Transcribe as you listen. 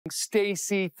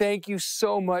Stacey, thank you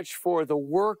so much for the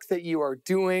work that you are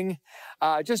doing.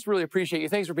 Just really appreciate you.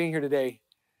 Thanks for being here today.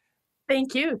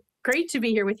 Thank you. Great to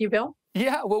be here with you, Bill.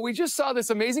 Yeah, well, we just saw this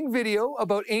amazing video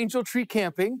about angel tree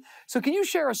camping. So can you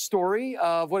share a story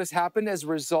of what has happened as a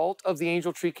result of the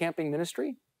angel tree camping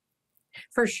ministry?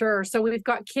 For sure. So we've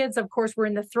got kids, of course, we're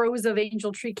in the throes of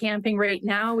angel tree camping right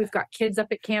now. We've got kids up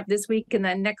at camp this week, and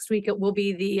then next week it will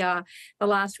be the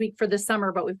last week for the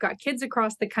summer. But we've got kids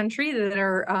across the country that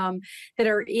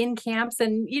are in camps,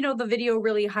 and the video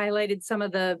really highlighted some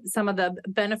of the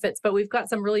benefits. But we've got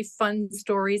some really fun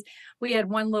stories. We had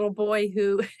one little boy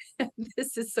who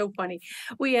this is so funny.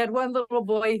 We had one little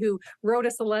boy who wrote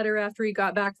us a letter after he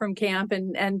got back from camp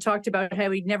and talked about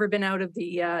how he'd never been out of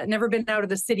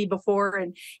the city before,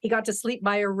 and he got to sleep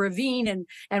by a ravine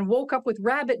and woke up with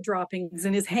rabbit droppings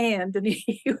in his hand, and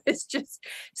he was just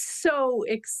so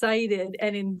excited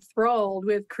and enthralled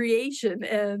with creation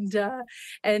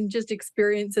and just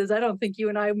experiences. I don't think you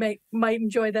and I might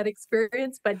enjoy that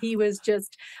experience, but he was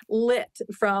just lit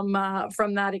from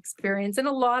that experience. And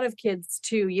a lot of kids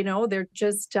too, they're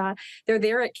just they're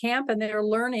there at camp and they're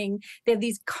learning. They have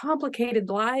these complicated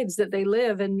lives that they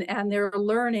live, and they're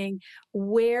learning,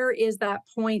 where is that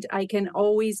point I can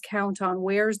always count on?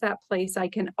 Where's that place I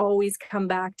can always come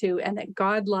back to? And that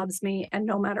God loves me. And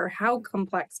no matter how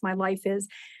complex my life is,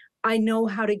 I know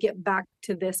how to get back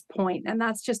to this point. And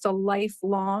that's just a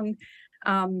lifelong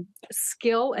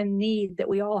skill and need that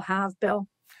we all have, Bill.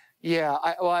 Yeah,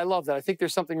 I love that. I think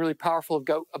there's something really powerful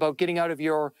about getting out of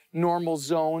your normal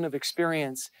zone of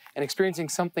experience and experiencing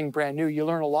something brand new. You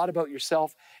learn a lot about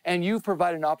yourself, and you've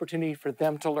provided an opportunity for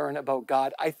them to learn about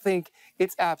God. I think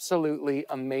it's absolutely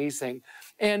amazing.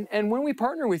 And when we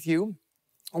partner with you,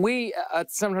 we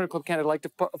at 700 Club Canada like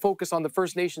to focus on the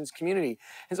First Nations community.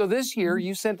 And so this year,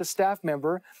 you sent a staff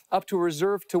member up to a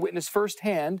reserve to witness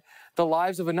firsthand the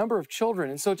lives of a number of children.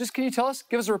 And so just can you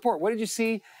give us a report? What did you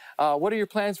see? What are your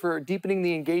plans for deepening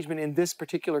the engagement in this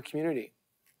particular community?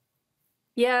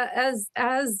 Yeah,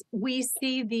 as we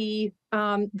see the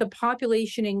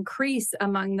population increase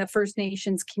among the First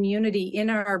Nations community in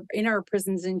our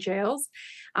prisons and jails,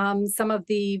 some of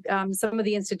the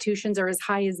institutions are as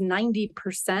high as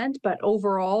 90%, but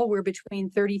overall we're between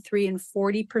 33 and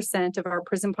 40% of our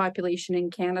prison population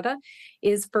in Canada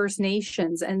is First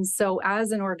Nations. And so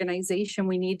as an organization,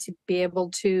 we need to be able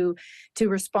to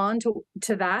respond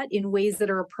to that in ways that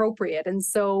are appropriate. And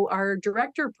so our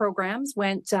director of programs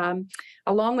went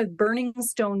along with Burning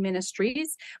Stone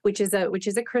Ministries, which is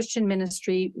a Christian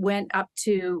ministry, went up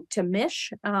to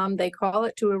Mish, they call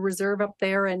it, to a reserve up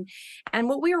there. And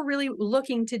what we are really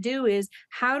looking to do is,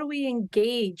 how do we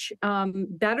engage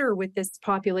better with this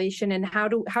population, and how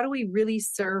do we really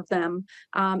serve them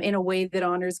in a way that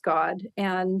honors God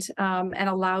and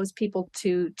allows people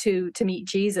to meet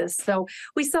Jesus. So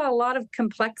we saw a lot of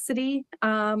complexity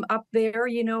up there.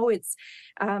 It's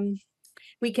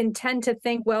we can tend to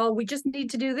think, well, we just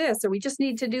need to do this, or we just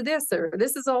need to do this, or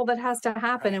this is all that has to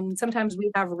happen. And sometimes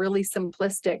we have really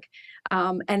simplistic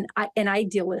and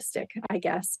idealistic, I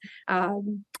guess,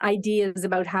 ideas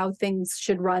about how things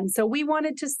should run. So we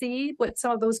wanted to see what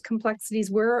some of those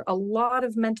complexities were. A lot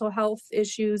of mental health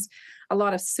issues, a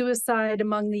lot of suicide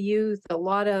among the youth, a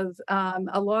lot of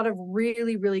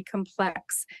really, really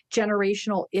complex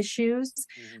generational issues,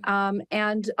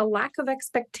 and a lack of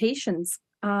expectations.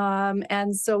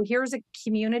 And so here's a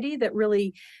community that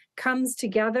really comes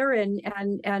together, and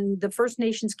the First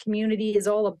Nations community is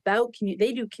all about community.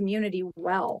 They do community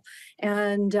well,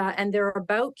 and they're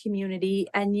about community,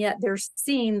 and yet they're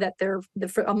seeing that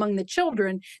among the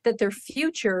children, that their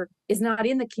future is not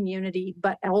in the community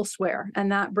but elsewhere,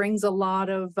 and that brings a lot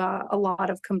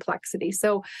of complexity.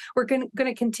 So we're going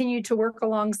to continue to work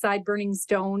alongside Burning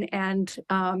Stone and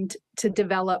to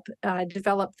develop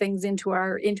things into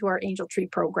our Angel Tree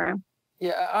program.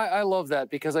 Yeah, I love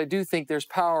that, because I do think there's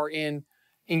power in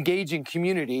engaging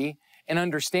community and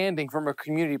understanding from a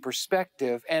community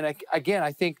perspective. And again,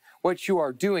 I think what you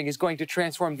are doing is going to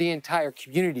transform the entire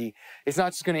community. It's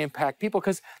not just going to impact people,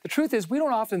 because the truth is, we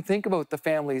don't often think about the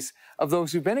families of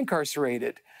those who've been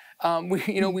incarcerated.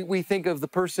 We think of the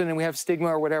person and we have stigma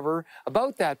or whatever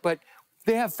about that, but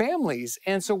they have families.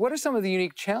 And so what are some of the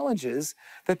unique challenges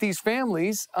that these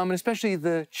families, and especially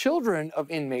the children of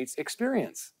inmates,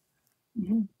 experience?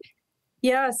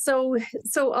 Yeah, so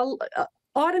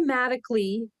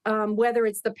automatically, whether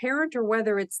it's the parent or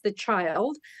whether it's the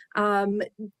child,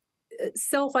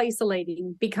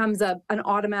 self-isolating becomes an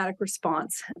automatic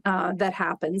response that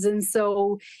happens. And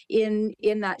so in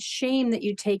that shame that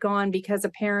you take on because a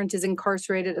parent is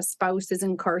incarcerated, a spouse is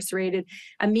incarcerated,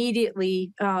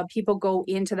 immediately people go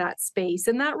into that space.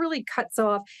 And that really cuts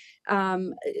off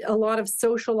a lot of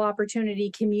social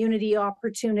opportunity, community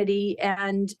opportunity,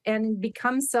 and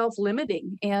becomes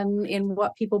self-limiting in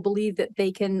what people believe that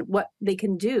they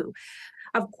can do.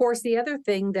 Of course, the other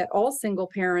thing that all single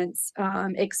parents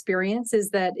experience is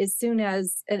that as soon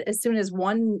as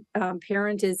one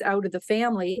parent is out of the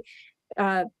family,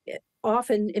 uh,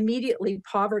 often immediately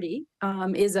poverty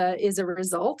is a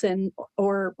result, and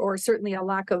or certainly a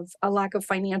lack of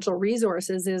financial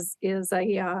resources is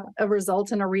a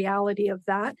result and a reality of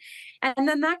that. And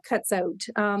then that cuts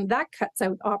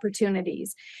out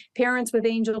opportunities. Parents with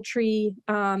Angel Tree,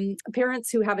 parents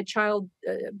who have a child,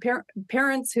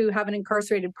 parents who have an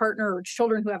incarcerated partner, or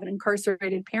children who have an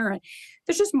incarcerated parent,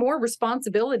 there's just more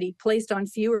responsibility placed on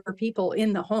fewer people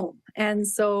in the home. And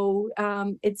so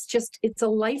it's a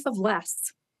life of less.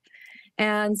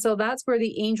 And so that's where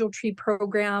the Angel Tree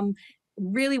program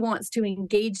really wants to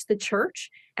engage the church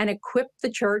and equip the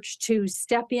church to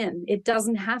step in. It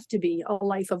doesn't have to be a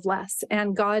life of less.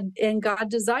 And God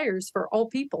desires for all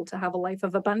people to have a life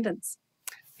of abundance.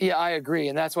 Yeah, I agree.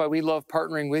 And that's why we love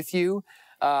partnering with you.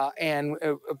 And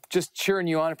just cheering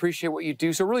you on, appreciate what you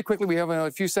do. So really quickly, we have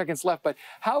a few seconds left, but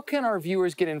how can our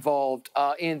viewers get involved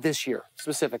in this year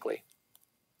specifically?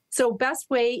 So best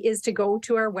way is to go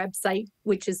to our website,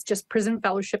 which is just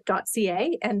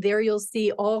prisonfellowship.ca, and there you'll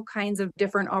see all kinds of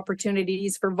different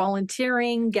opportunities for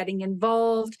volunteering, getting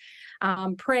involved,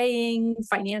 praying,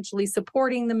 financially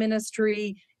supporting the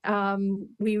ministry.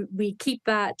 We keep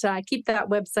that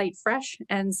website fresh,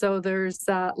 and so there's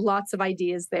lots of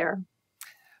ideas there.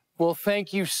 Well,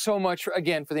 thank you so much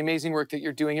again for the amazing work that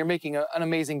you're doing. You're making an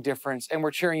amazing difference, and we're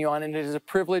cheering you on, and it is a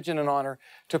privilege and an honor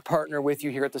to partner with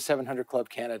you here at the 700 Club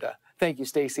Canada. Thank you,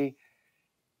 Stacey.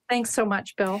 Thanks so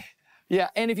much, Bill. Yeah,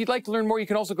 and if you'd like to learn more, you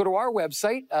can also go to our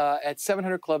website at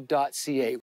 700club.ca.